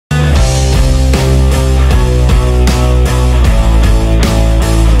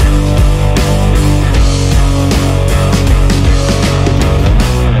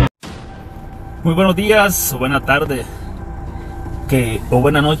Muy buenos días, o buena tarde, o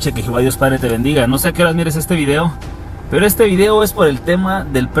buena noche, que Jehová Dios Padre te bendiga. No sé a qué horas mires este video, pero este video es por el tema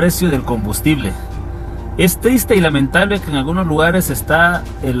del precio del combustible. Es triste y lamentable que en algunos lugares está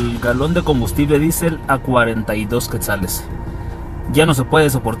el galón de combustible diésel a 42 quetzales. Ya no se puede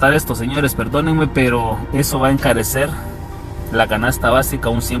soportar esto, señores, perdónenme, pero eso va a encarecer la canasta básica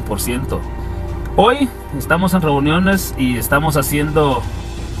un 100%. Hoy estamos en reuniones y estamos haciendo...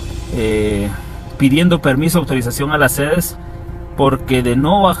 pidiendo permiso, autorización a las sedes, porque de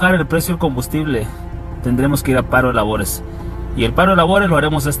no bajar el precio del combustible tendremos que ir a paro de labores, y el paro de labores lo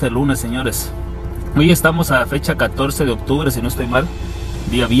haremos este lunes, señores. Hoy estamos a fecha 14 de octubre, si no estoy mal,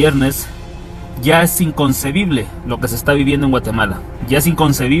 día viernes. Ya es inconcebible lo que se está viviendo en Guatemala, ya es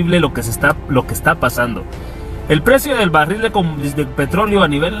inconcebible lo que está pasando. El precio del barril de petróleo a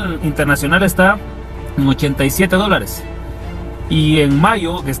nivel internacional está en 87 dólares. Y en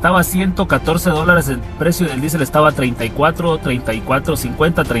mayo, que estaba a 114 dólares, el precio del diésel estaba a 34,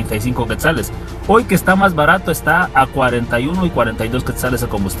 50, 35 quetzales. Hoy, que está más barato, está a 41 y 42 quetzales el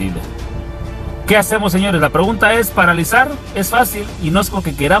combustible. ¿Qué hacemos, señores? La pregunta es: paralizar es fácil, y no es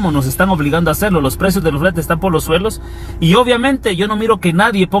porque queramos, nos están obligando a hacerlo. Los precios de los fletes están por los suelos, y obviamente yo no miro que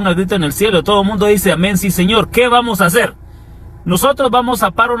nadie ponga el grito en el cielo. Todo el mundo dice amén, sí señor. ¿Qué vamos a hacer? Nosotros vamos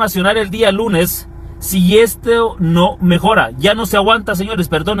a paro nacional el día lunes. Si esto no mejora, ya no se aguanta, señores,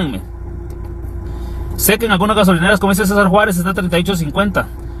 perdónenme. Sé que en algunas gasolineras, como dice César Juárez, está 38.50,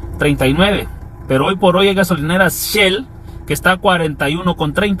 39. Pero hoy por hoy hay gasolineras Shell que está a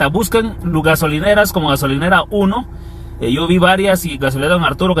 41.30. Busquen gasolineras como gasolinera 1. Yo vi varias, y gasolinera Don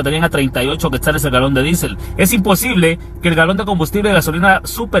Arturo, que tenían a 38 quetzales el galón de diésel. Es imposible que el galón de combustible de gasolina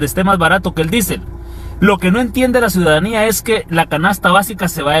super esté más barato que el diésel. Lo que no entiende la ciudadanía es que la canasta básica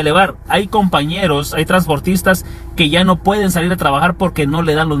se va a elevar. Hay compañeros, hay transportistas que ya no pueden salir a trabajar porque no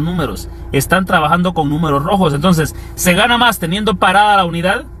le dan los números. Están trabajando con números rojos. Entonces, se gana más teniendo parada la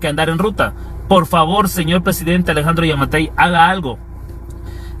unidad que andar en ruta. Por favor, señor presidente Alejandro Yamatei, haga algo.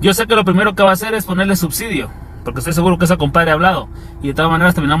 Yo sé que lo primero que va a hacer es ponerle subsidio, porque estoy seguro que esa compadre ha hablado, y de todas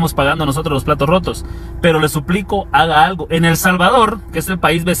maneras terminamos pagando nosotros los platos rotos. Pero le suplico, haga algo. En El Salvador, que es el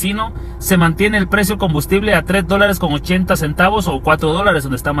país vecino, se mantiene el precio combustible a 3 dólares con 80 centavos o 4 dólares,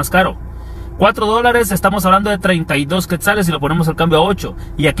 donde está más caro. 4 dólares, estamos hablando de 32 quetzales si lo ponemos al cambio a 8.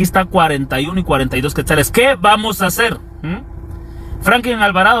 Y aquí está 41 y 42 quetzales. ¿Qué vamos a hacer? Franklin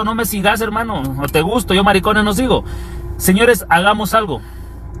Alvarado, no me sigas, hermano. No te gusto, yo maricones no sigo. Señores, hagamos algo.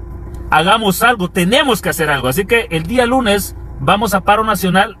 Hagamos algo, tenemos que hacer algo. Así que el día lunes vamos a paro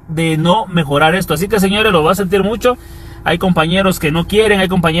nacional de no mejorar esto. Así que, señores, lo va a sentir mucho. Hay compañeros que no quieren, hay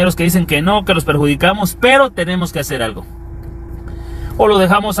compañeros que dicen que no, que los perjudicamos, pero tenemos que hacer algo. O lo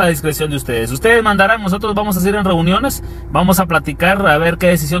dejamos a discreción de ustedes. Ustedes mandarán, nosotros vamos a hacer en reuniones, vamos a platicar a ver qué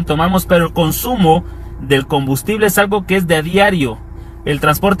decisión tomamos, pero el consumo del combustible es algo que es de a diario. El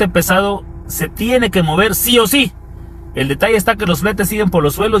transporte pesado se tiene que mover sí o sí. El detalle está que los fletes siguen por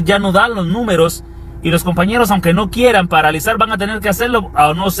los suelos, ya no dan los números, y los compañeros, aunque no quieran paralizar, van a tener que hacerlo,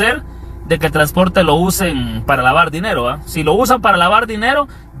 a no ser de que el transporte lo usen para lavar dinero. Si lo usan para lavar dinero,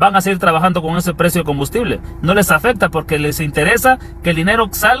 van a seguir trabajando con ese precio de combustible. No les afecta, porque les interesa que el dinero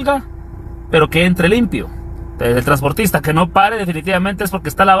salga, pero que entre limpio. El transportista que no pare definitivamente es porque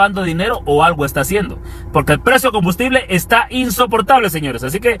está lavando dinero o algo está haciendo, porque el precio de combustible está insoportable, señores.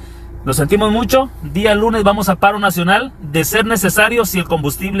 Así que lo sentimos mucho. Día lunes vamos a paro nacional, de ser necesario, si el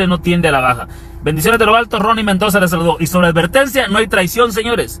combustible no tiende a la baja. Bendiciones de lo alto, Rony Mendoza les saludó. Y sobre advertencia, no hay traición,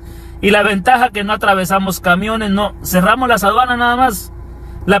 señores. Y la ventaja que no atravesamos camiones, no. Cerramos las aduanas nada más.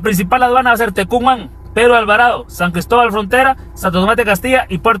 La principal aduana va a ser Tecumán, Pedro Alvarado, San Cristóbal Frontera, Santo Tomás de Castilla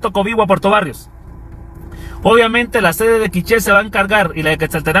y Puerto Cobigua, Puerto Barrios. Obviamente la sede de Quiché se va a encargar, y la de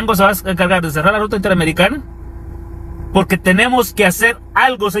Quetzaltenango se va a encargar de cerrar la ruta interamericana, porque tenemos que hacer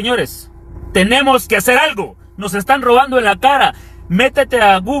algo, señores. Tenemos que hacer algo. Nos están robando en la cara. Métete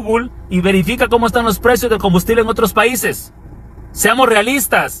a Google y verifica cómo están los precios del combustible en otros países. Seamos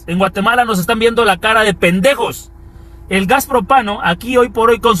realistas. En Guatemala nos están viendo la cara de pendejos. El gas propano, aquí hoy por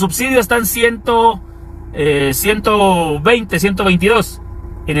hoy con subsidio, está en 120, 122.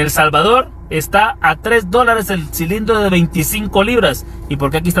 En El Salvador está a 3 dólares el cilindro de 25 libras. ¿Y por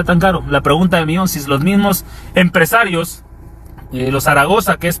qué aquí está tan caro? La pregunta de millón, si los mismos empresarios, los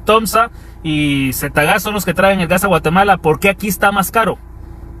Zaragoza, que es Tomsa, y Zetagas son los que traen el gas a Guatemala, ¿por qué aquí está más caro?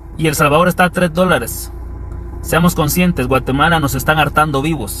 Y El Salvador está a 3 dólares. Seamos conscientes, Guatemala nos están hartando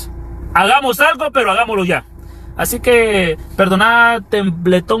vivos. Hagamos algo, pero hagámoslo ya. Así que, perdonad,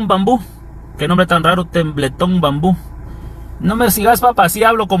 Tembletón Bambú. Qué nombre tan raro, Tembletón Bambú. No me sigas, papá, así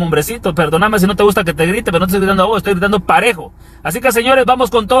hablo como hombrecito. Perdóname si no te gusta que te grite, pero no te estoy gritando a vos, estoy gritando parejo. Así que, señores, vamos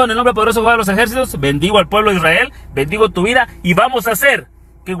con todo en el nombre poderoso de los ejércitos. Bendigo al pueblo de Israel, bendigo tu vida y vamos a hacer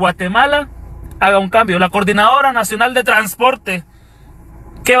que Guatemala haga un cambio. La Coordinadora Nacional de Transporte,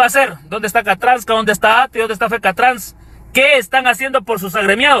 ¿qué va a hacer? ¿Dónde está Catranska? ¿Dónde está ATI? ¿Dónde está FECATRANS? ¿Qué están haciendo por sus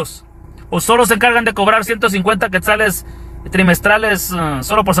agremiados? ¿O solo se encargan de cobrar 150 quetzales trimestrales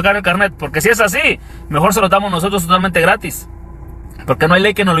solo por sacar el carnet? Porque si es así, mejor se lo damos nosotros totalmente gratis, porque no hay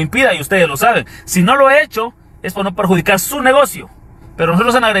ley que nos lo impida y ustedes lo saben. Si no lo he hecho es por no perjudicar su negocio, pero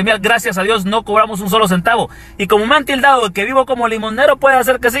nosotros en la gremial, gracias a Dios, no cobramos un solo centavo. Y como me han tildado de que vivo como limonero, puede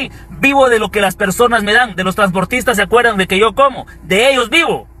ser que sí, vivo de lo que las personas me dan. De los transportistas se acuerdan de que yo como, de ellos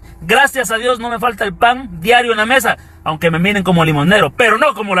vivo. Gracias a Dios no me falta el pan diario en la mesa, aunque me miren como limonero, pero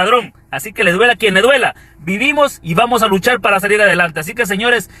no como ladrón. Así que le duela a quien le duela. Vivimos y vamos a luchar para salir adelante. Así que,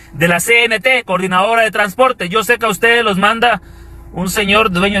 señores de la CNT, Coordinadora de Transporte, yo sé que a ustedes los manda un señor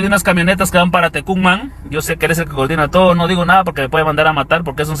dueño de unas camionetas que van para Tecumán. Yo sé que él es el que coordina todo. No digo nada porque me puede mandar a matar,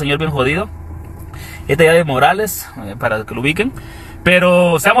 porque es un señor bien jodido. Este ya de Morales, para que lo ubiquen.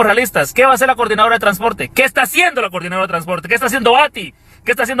 Pero seamos realistas. ¿Qué va a hacer la Coordinadora de Transporte? ¿Qué está haciendo la Coordinadora de Transporte? ¿Qué está haciendo ATI?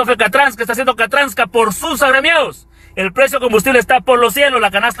 ¿Qué está haciendo FECATRANS? ¿Qué está haciendo Catranska por sus agremiados? El precio de combustible está por los cielos.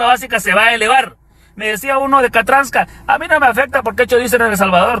 La canasta básica se va a elevar. Me decía uno de Catranska, a mí no me afecta porque hecho dicen en El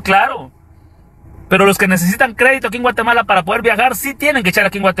Salvador. Claro, pero los que necesitan crédito aquí en Guatemala para poder viajar, sí tienen que echar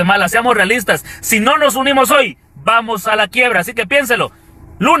aquí en Guatemala. Seamos realistas. Si no nos unimos hoy, vamos a la quiebra. Así que piénselo.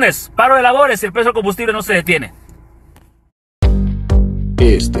 Lunes, paro de labores y el precio del combustible no se detiene.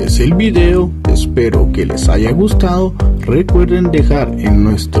 Este es el video, espero que les haya gustado. Recuerden dejar en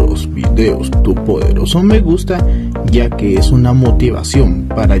nuestros videos tu poderoso me gusta, ya que es una motivación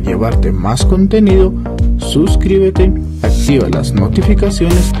para llevarte más contenido. Suscríbete, activa las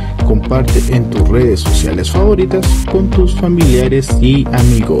notificaciones, comparte en tus redes sociales favoritas con tus familiares y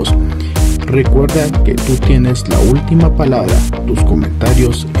amigos. Recuerda que tú tienes la última palabra, tus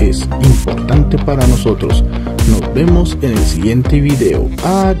comentarios es importante para nosotros. Nos vemos en el siguiente video.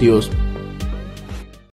 Adiós.